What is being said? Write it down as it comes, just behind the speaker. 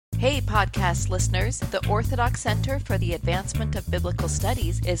Hey, podcast listeners. The Orthodox Center for the Advancement of Biblical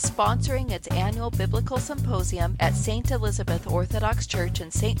Studies is sponsoring its annual Biblical Symposium at St. Elizabeth Orthodox Church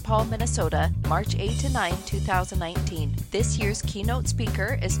in St. Paul, Minnesota, March 8 to 9, 2019. This year's keynote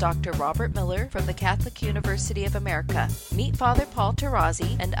speaker is Dr. Robert Miller from the Catholic University of America. Meet Father Paul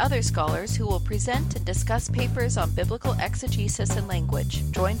Tarazzi and other scholars who will present and discuss papers on biblical exegesis and language.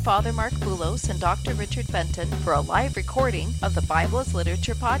 Join Father Mark Boulos and Dr. Richard Benton for a live recording of the Bible as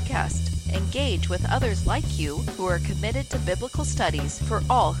Literature podcast. Engage with others like you who are committed to biblical studies for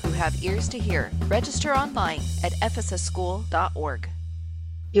all who have ears to hear. Register online at ephesusschool.org.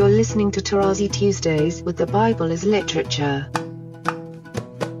 You're listening to Tarazi Tuesdays with the Bible as Literature.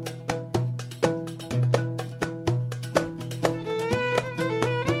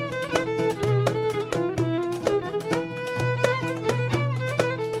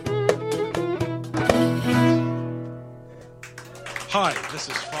 Hi, this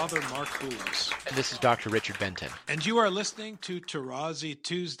is Father Mark Boulos. And this is Dr. Richard Benton. And you are listening to Tarazi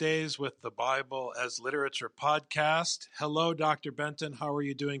Tuesdays with the Bible as Literature podcast. Hello, Dr. Benton. How are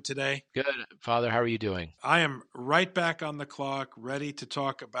you doing today? Good. Father, how are you doing? I am right back on the clock, ready to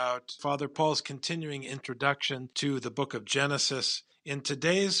talk about Father Paul's continuing introduction to the book of Genesis. In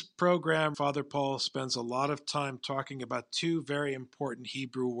today's program, Father Paul spends a lot of time talking about two very important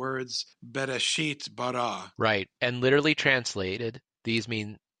Hebrew words, Bereshit, bara. Right. And literally translated, these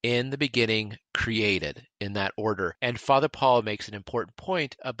mean in the beginning, created, in that order. And Father Paul makes an important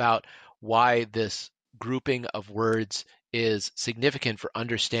point about why this grouping of words is significant for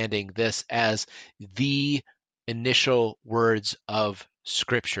understanding this as the initial words of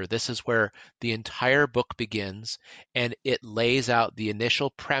Scripture. This is where the entire book begins, and it lays out the initial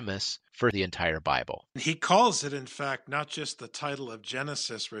premise for the entire Bible. He calls it, in fact, not just the title of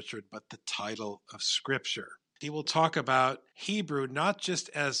Genesis, Richard, but the title of Scripture. He will talk about Hebrew not just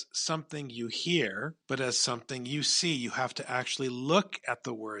as something you hear, but as something you see. You have to actually look at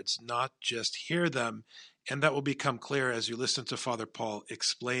the words, not just hear them. And that will become clear as you listen to Father Paul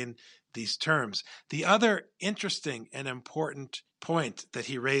explain these terms. The other interesting and important point that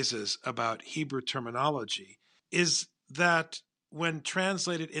he raises about Hebrew terminology is that when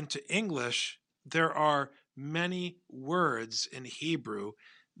translated into English, there are many words in Hebrew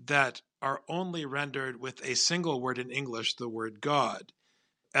that are only rendered with a single word in English, the word God.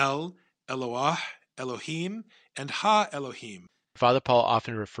 El, Eloah, Elohim, and Ha Elohim. Father Paul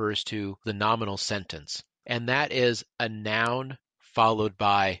often refers to the nominal sentence, and that is a noun followed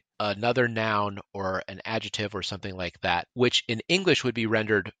by another noun or an adjective or something like that, which in English would be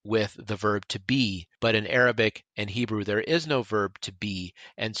rendered with the verb to be, but in Arabic and Hebrew there is no verb to be,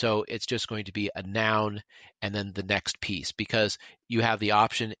 and so it's just going to be a noun and then the next piece, because you have the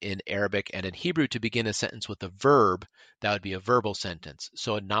option in Arabic and in Hebrew to begin a sentence with a verb. That would be a verbal sentence.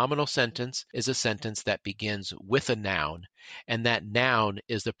 So a nominal sentence is a sentence that begins with a noun, and that noun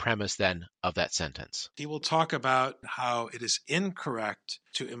is the premise then of that sentence. He will talk about how it is incorrect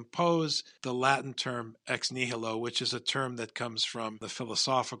to impose the Latin term ex nihilo, which is a term that comes from the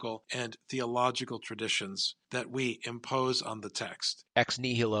philosophical and theological traditions that we impose on the text. Ex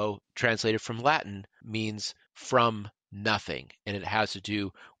nihilo, translated from Latin, means from nothing, and it has to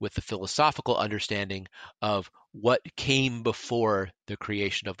do with the philosophical understanding of what came before the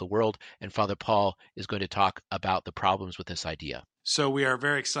creation of the world, and Father Paul is going to talk about the problems with this idea. So we are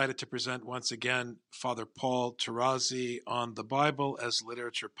very excited to present once again Father Paul Tarazzi on the Bible as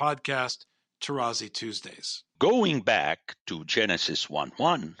Literature podcast, Tarazi Tuesdays. Going back to Genesis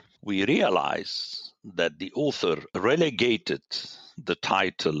 1:1, we realize that the author relegated the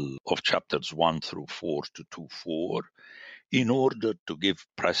title of chapters 1 through 4 to 2:4 in order to give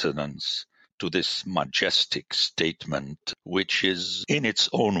precedence to this majestic statement, which is in its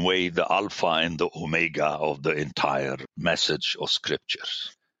own way the alpha and the omega of the entire message of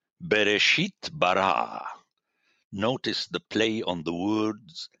Scriptures. Bereshit bara. Notice the play on the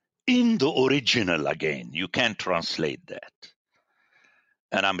words in the original again. You can't translate that.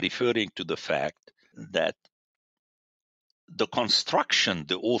 And I'm referring to the fact that the construction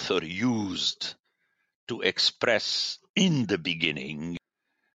the author used to express in the beginning,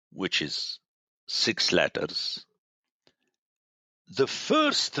 which is 6 letters, the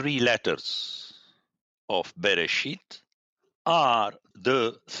first 3 letters of Bereshit are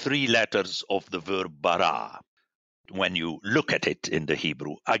the 3 letters of the verb bara. When you look at it in the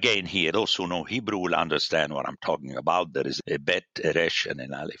Hebrew, again here, those who know Hebrew will understand what I'm talking about. There is a bet, a resh, and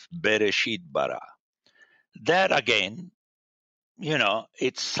an aleph. Bereshit bara. There again,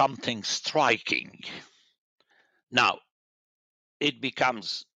 it's something striking. Now, it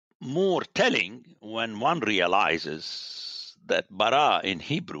becomes more telling when one realizes that bara in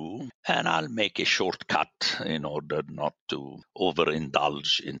Hebrew, and I'll make a shortcut in order not to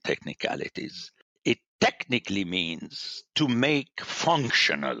overindulge in technicalities. It technically means to make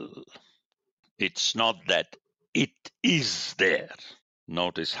functional. It's not that it is there.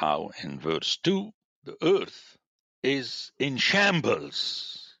 Notice how in verse 2, the earth is in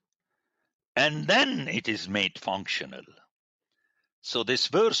shambles, and then it is made functional. So this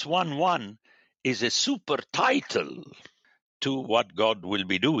verse 1:1 is a super title to what God will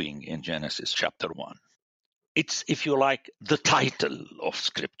be doing in Genesis chapter 1. It's, if you like, the title of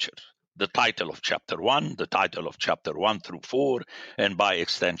Scripture, the title of chapter 1, the title of chapter 1 through 4, and by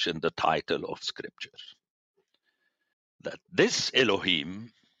extension, the title of Scripture. That this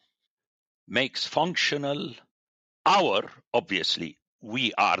Elohim makes functional obviously,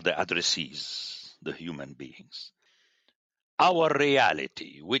 we are the addressees, the human beings. Our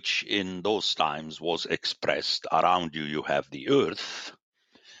reality, which in those times was expressed around you, you have the earth,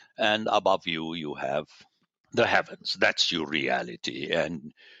 and above you, you have the heavens. That's your reality,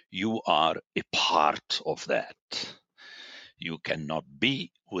 and you are a part of that. You cannot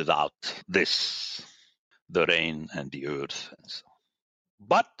be without this, the rain and the earth. And so.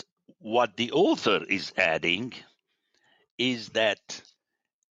 But what the author is adding is that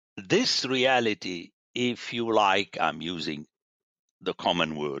this reality, if you like, I'm using the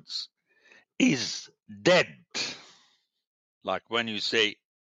common words, is dead. Like when you say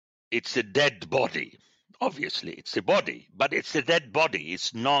it's a dead body. Obviously, it's a body, but it's a dead body.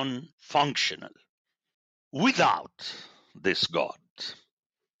 It's non-functional. Without this God,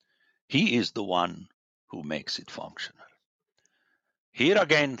 He is the one who makes it functional. Here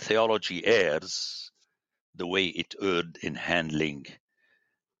again, theology errs the way it erred in handling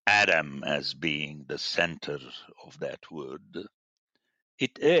Adam as being the center of that word.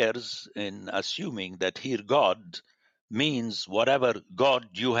 It errs in assuming that here God means whatever God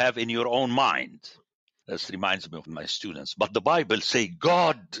you have in your own mind. This reminds me of my students. But the Bible say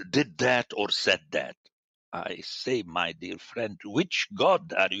God did that or said that. I say, my dear friend, which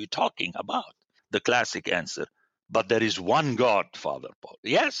God are you talking about? The classic answer, but there is one God, Father Paul.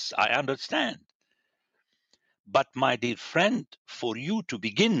 Yes, I understand. But my dear friend, for you to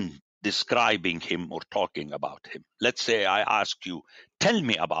begin describing him or talking about him, let's say I ask you, tell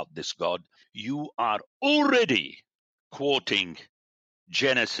me about this God, you are already quoting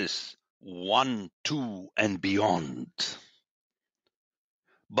Genesis 1, 2, and beyond.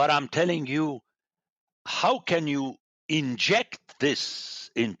 But I'm telling you, how can you inject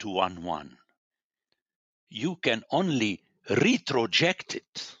this into 1:1? You can only retroject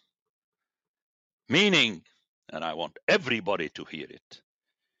it. Meaning, and I want everybody to hear it,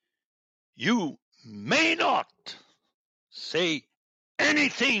 you may not say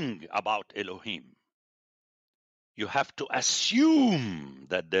anything about Elohim. You have to assume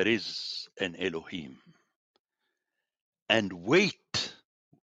that there is an Elohim and wait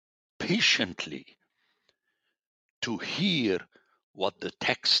patiently to hear what the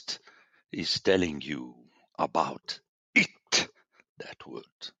text is telling you about it, that word.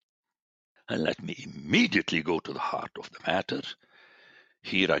 And let me immediately go to the heart of the matter.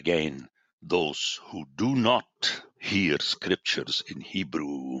 Here again, those who do not hear scriptures in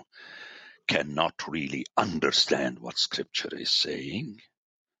Hebrew cannot really understand what scripture is saying,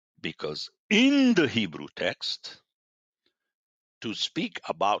 because in the Hebrew text, to speak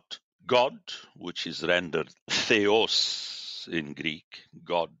about God, which is rendered theos in Greek,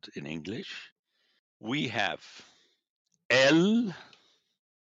 God in English, we have El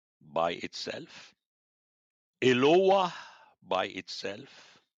by itself, Eloah by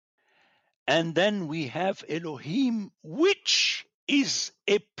itself, and then we have Elohim, which is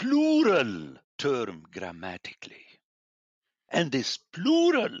a plural term grammatically. And this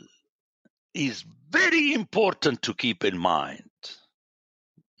plural is very important to keep in mind.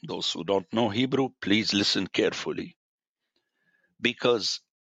 Those who don't know Hebrew, please listen carefully. Because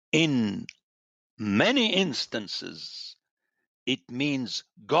in many instances, it means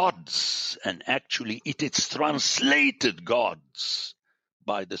gods, and actually it is translated gods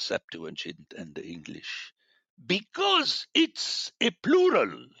by the Septuagint and the English, because it's a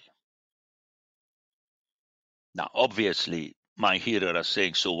plural. Now, obviously, my hearers are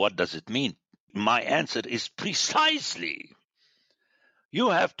saying, so what does it mean? My answer is precisely, you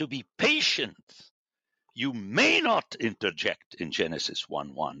have to be patient. You may not interject in Genesis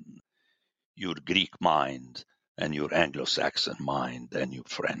 1:1 your Greek mind and your Anglo-Saxon mind and your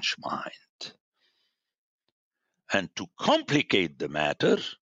French mind. And to complicate the matter,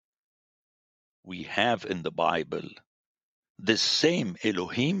 we have in the Bible this same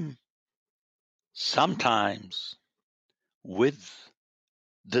Elohim sometimes with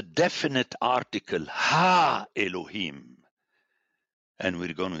the definite article Ha Elohim. And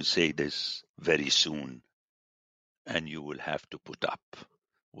we're going to say this very soon, and you will have to put up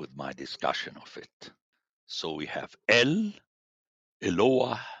with my discussion of it. So we have El,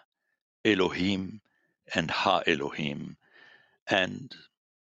 Eloah, Elohim, and Ha Elohim. And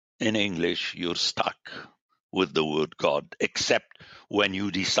in English, you're stuck with the word God, except when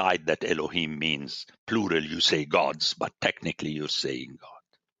you decide that Elohim means plural, you say gods, but technically you're saying God.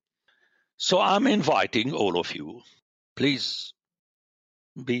 So I'm inviting all of you, please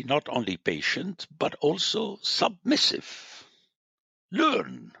be not only patient, but also submissive.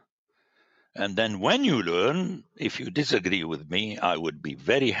 Learn. And then when you learn, if you disagree with me, I would be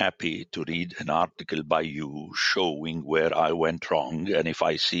very happy to read an article by you showing where I went wrong. And if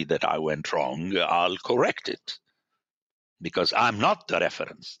I see that I went wrong, I'll correct it. Because I'm not the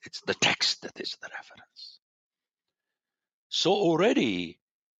reference. It's the text that is the reference. So already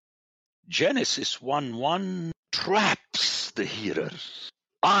Genesis 1:1 traps the hearer.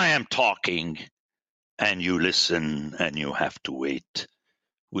 I am talking and you listen and you have to wait,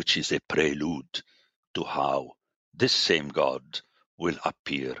 which is a prelude to how this same God will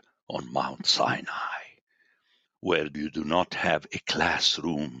appear on Mount Sinai, where you do not have a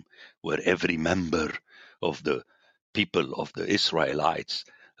classroom where every member of the people of the Israelites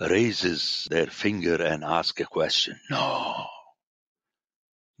raises their finger and asks a question. No.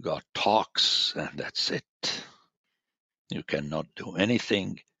 God talks and that's it. You cannot do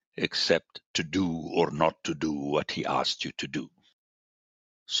anything except to do or not to do what he asked you to do.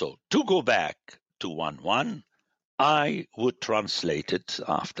 So to go back to 1:1, I would translate it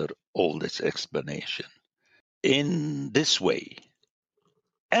after all this explanation in this way.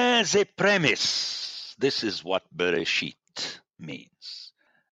 As a premise, this is what Bereshit means.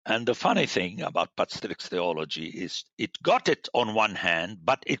 And the funny thing about patristic theology is it got it on one hand,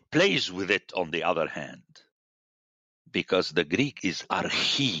 but it plays with it on the other hand. Because the Greek is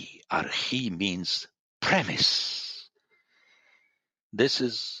archi. Archi means premise. This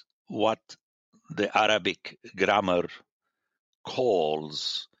is what the Arabic grammar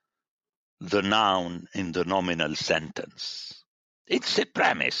calls the noun in the nominal sentence. It's a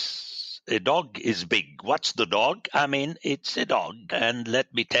premise. A dog is big. What's the dog? I mean, it's a dog, and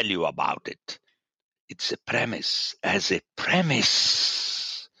let me tell you about it. It's a premise. As a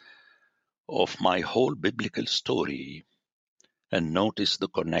premise of my whole biblical story, and notice the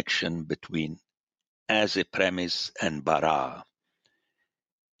connection between as a premise and bara.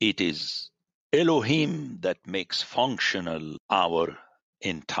 It is Elohim that makes functional our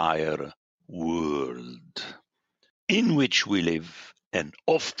entire world in which we live and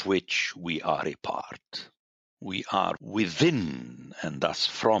of which we are a part. We are within and thus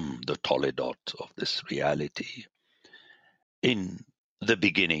from the Toledot of this reality in the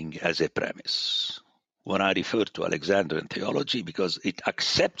beginning as a premise. When I refer to Alexandrian theology, because it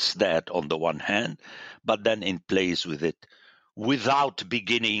accepts that on the one hand, but then it plays with it without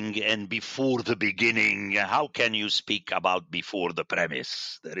beginning and before the beginning. How can you speak about before the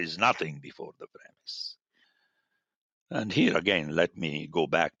premise? There is nothing before the premise. And here again, let me go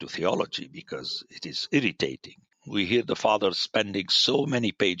back to theology because it is irritating. We hear the Father spending so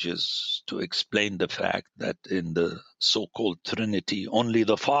many pages to explain the fact that in the so-called Trinity, only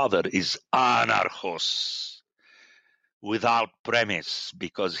the Father is anarchos, without premise,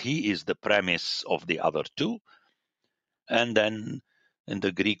 because he is the premise of the other two. And then in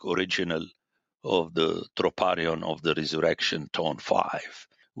the Greek original of the Troparion of the Resurrection, tone 5,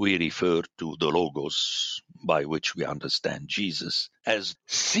 we refer to the Logos, by which we understand Jesus, as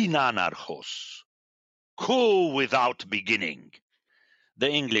synanarchos, co-without beginning. The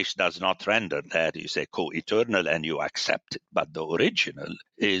English does not render that. You say co-eternal and you accept it. But the original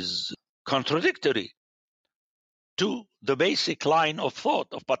is contradictory to the basic line of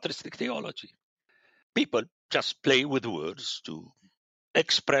thought of patristic theology. People just play with words to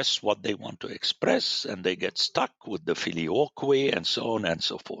express what they want to express, and they get stuck with the filioque and so on and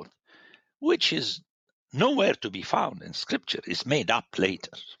so forth, which is nowhere to be found in Scripture. It's made up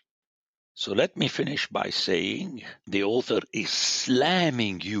later. So let me finish by saying the author is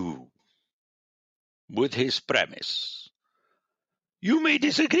slamming you with his premise. You may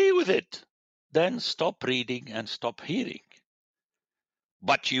disagree with it. Then stop reading and stop hearing.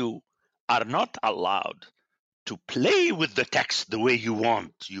 But you are not allowed to play with the text the way you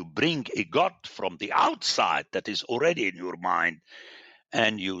want. You bring a God from the outside that is already in your mind,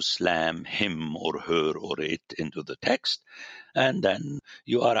 and you slam him or her or it into the text, and then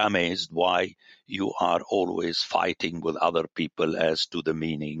you are amazed why you are always fighting with other people as to the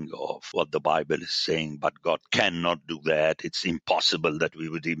meaning of what the Bible is saying. But God cannot do that. It's impossible that we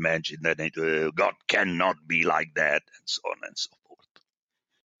would imagine that God cannot be like that, and so on and so forth.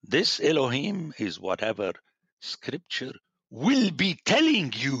 This Elohim is whatever Scripture will be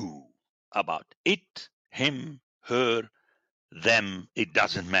telling you about it, him, her, them. It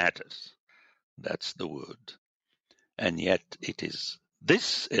doesn't matter. That's the word. And yet it is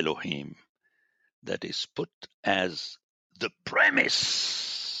this Elohim that is put as the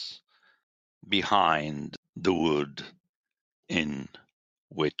premise behind the word in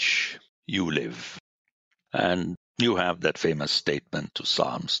which you live. And you have that famous statement to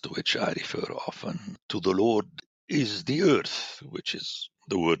Psalms, to which I refer often. To the Lord is the earth, which is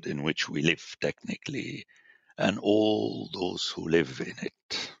the word in which we live technically, and all those who live in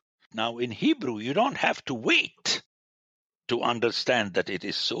it. Now, in Hebrew, you don't have to wait to understand that it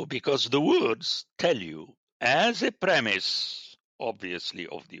is so, because the words tell you, as a premise, obviously,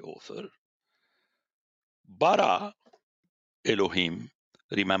 of the author, bara, Elohim.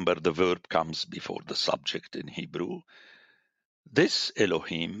 Remember, the verb comes before the subject in Hebrew. This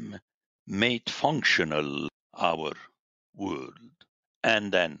Elohim made functional our world.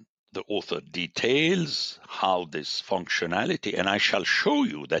 And then the author details how this functionality, and I shall show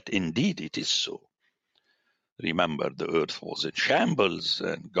you that indeed it is so. Remember, the earth was in shambles,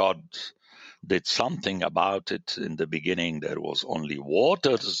 and God did something about it. In the beginning, there was only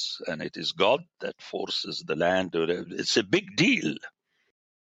waters, and it is God that forces the land. It's a big deal.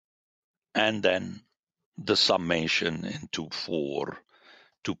 And then the summation in 2:4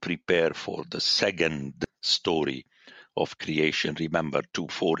 to prepare for the second story of creation. Remember,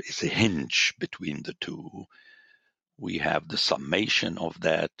 2:4 is a hinge between the two. We have the summation of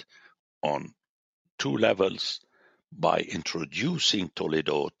that on two levels, by introducing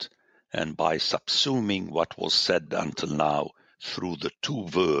Toledot and by subsuming what was said until now through the two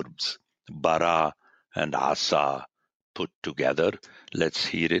verbs, bara and asa, put together. Let's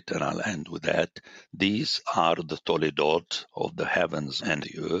hear it, and I'll end with that. These are the Toledot of the heavens and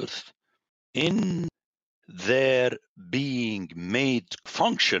the earth, in their being made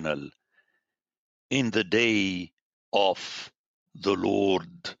functional in the day of the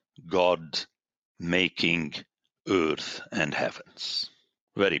Lord God making earth and heavens.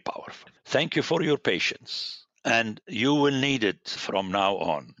 Very powerful. Thank you for your patience, and you will need it from now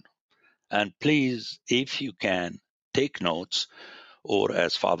on. And please, if you can, take notes, or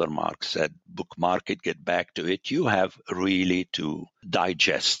as Father Mark said, bookmark it, get back to it. You have really to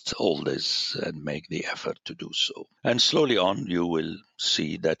digest all this and make the effort to do so. And slowly on, you will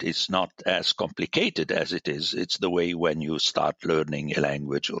see that it's not as complicated as it is. It's the way when you start learning a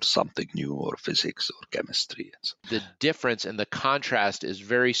language or something new, or physics or chemistry. The difference and the contrast is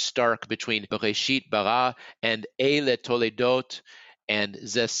very stark between Bereshit bara and Eile Toledot and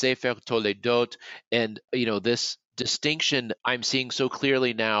Ze Sefer Toledot, and this distinction I'm seeing so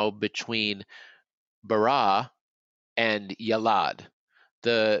clearly now between bara and yalad.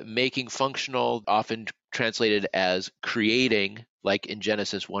 The making functional, often translated as creating, like in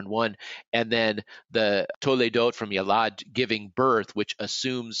Genesis 1:1, and then the Toledot from yalad, giving birth, which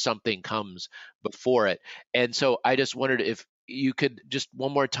assumes something comes before it. And so I just wondered if you could just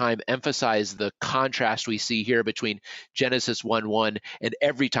one more time emphasize the contrast we see here between Genesis 1:1 and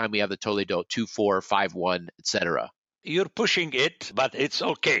every time we have the Toledot 2:4, 5:1, etc. You're pushing it, but it's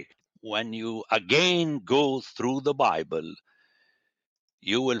okay. When you again go through the Bible,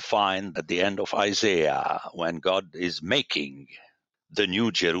 you will find at the end of Isaiah, when God is making the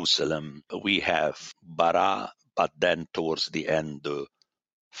new Jerusalem, we have bara, but then towards the end, the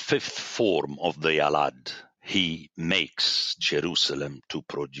fifth form of the Yalad. He makes Jerusalem to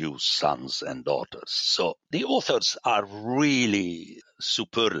produce sons and daughters. So the authors are really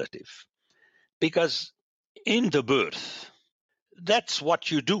superlative, because in the birth, that's what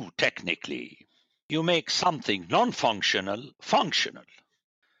you do technically. You make something non-functional functional.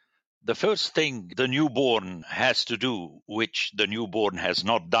 The first thing the newborn has to do, which the newborn has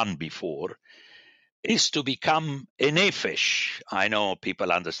not done before, is to become a nephesh. I know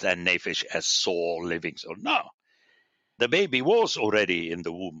people understand nephesh as soul, living soul. No. The baby was already in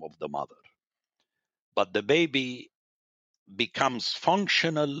the womb of the mother. But the baby becomes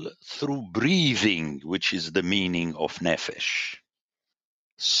functional through breathing, which is the meaning of nephesh.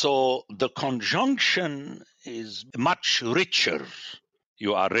 So the conjunction is much richer.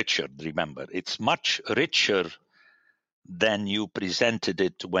 You are Richard, remember. It's much richer than you presented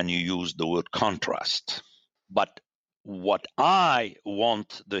it when you used the word contrast. But what I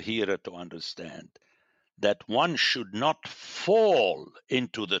want the hearer to understand, that one should not fall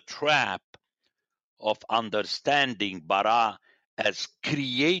into the trap of understanding bara as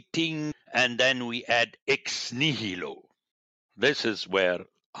creating, and then we add ex nihilo. This is where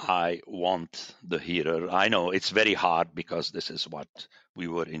I want the hearer. I know it's very hard because this is what we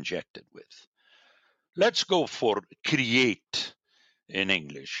were injected with. Let's go for create in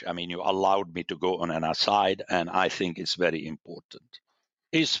English. I mean, you allowed me to go on an aside, and I think it's very important.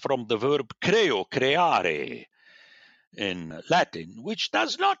 Is from the verb creo, creare, in Latin, which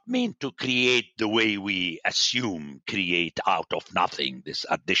does not mean to create the way we assume create out of nothing, this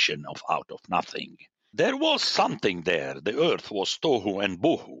addition of out of nothing. There was something there. The earth was tohu and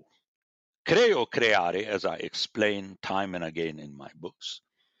bohu. Creo, creare, as I explain time and again in my books,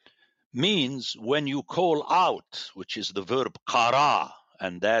 means when you call out, which is the verb kara,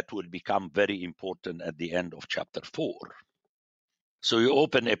 and that will become very important at the end of chapter 4. So you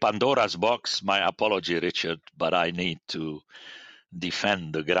open a Pandora's box. My apology, Richard, but I need to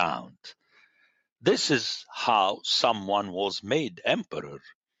defend the ground. This is how someone was made emperor.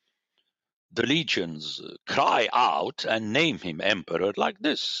 The legions cry out and name him emperor like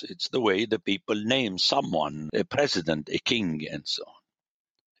this. It's the way the people name someone, a president, a king, and so on.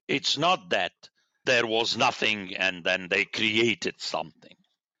 It's not that there was nothing and then they created something.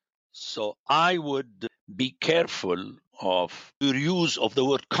 So I would be careful of your use of the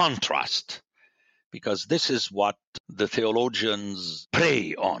word contrast, because this is what the theologians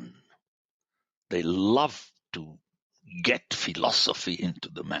prey on. They love to get philosophy into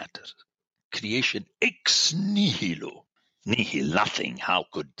the matter. Creation ex nihilo. Nihil, nothing. How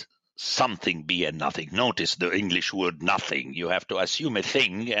could something be a nothing? Notice the English word nothing. You have to assume a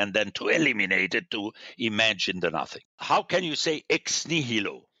thing and then to eliminate it to imagine the nothing. How can you say ex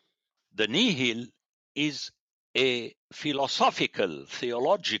nihilo? The nihil is a philosophical,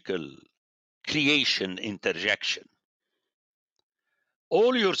 theological creation interjection.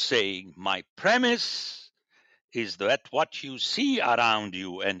 All you're saying, my premise is that what you see around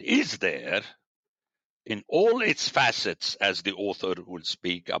you and is there in all its facets, as the author will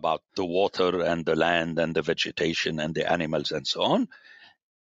speak about the water and the land and the vegetation and the animals and so on,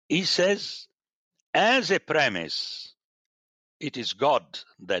 he says, as a premise, it is God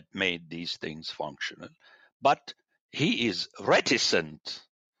that made these things functional. But he is reticent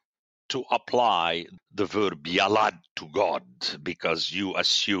to apply the verb yalad to God because you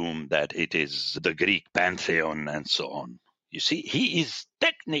assume that it is the Greek pantheon and so on. You see, he is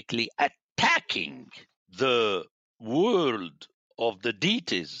technically attacking the world of the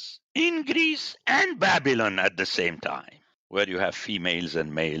deities in Greece and Babylon at the same time, where you have females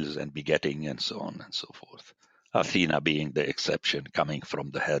and males and begetting and so on and so forth. Athena being the exception, coming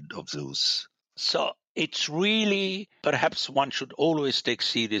from the head of Zeus. So it's really, perhaps one should always take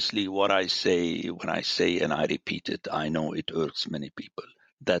seriously what I say when I say, and I repeat it, I know it irks many people,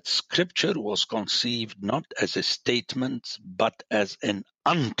 that Scripture was conceived not as a statement, but as an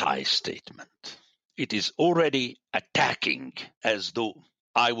anti-statement. It is already attacking, as though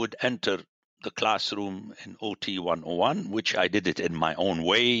I would enter the classroom in OT 101, which I did it in my own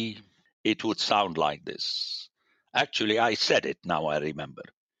way. It would sound like this. Actually, I said it, now I remember.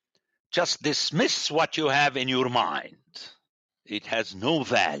 Just dismiss what you have in your mind. It has no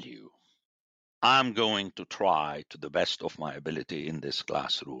value. I'm going to try to the best of my ability in this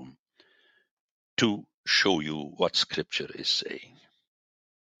classroom to show you what Scripture is saying.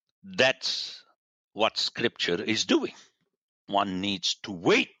 That's what Scripture is doing. One needs to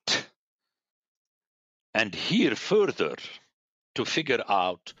wait and hear further to figure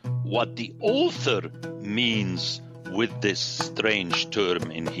out what the author means with this strange term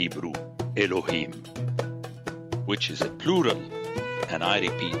in Hebrew, Elohim, which is a plural. And I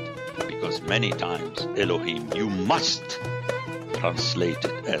repeat, because many times Elohim, you must translate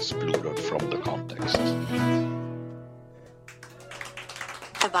it as plural from the context.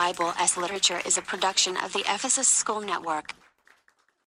 The Bible as Literature is a production of the Ephesus School Network.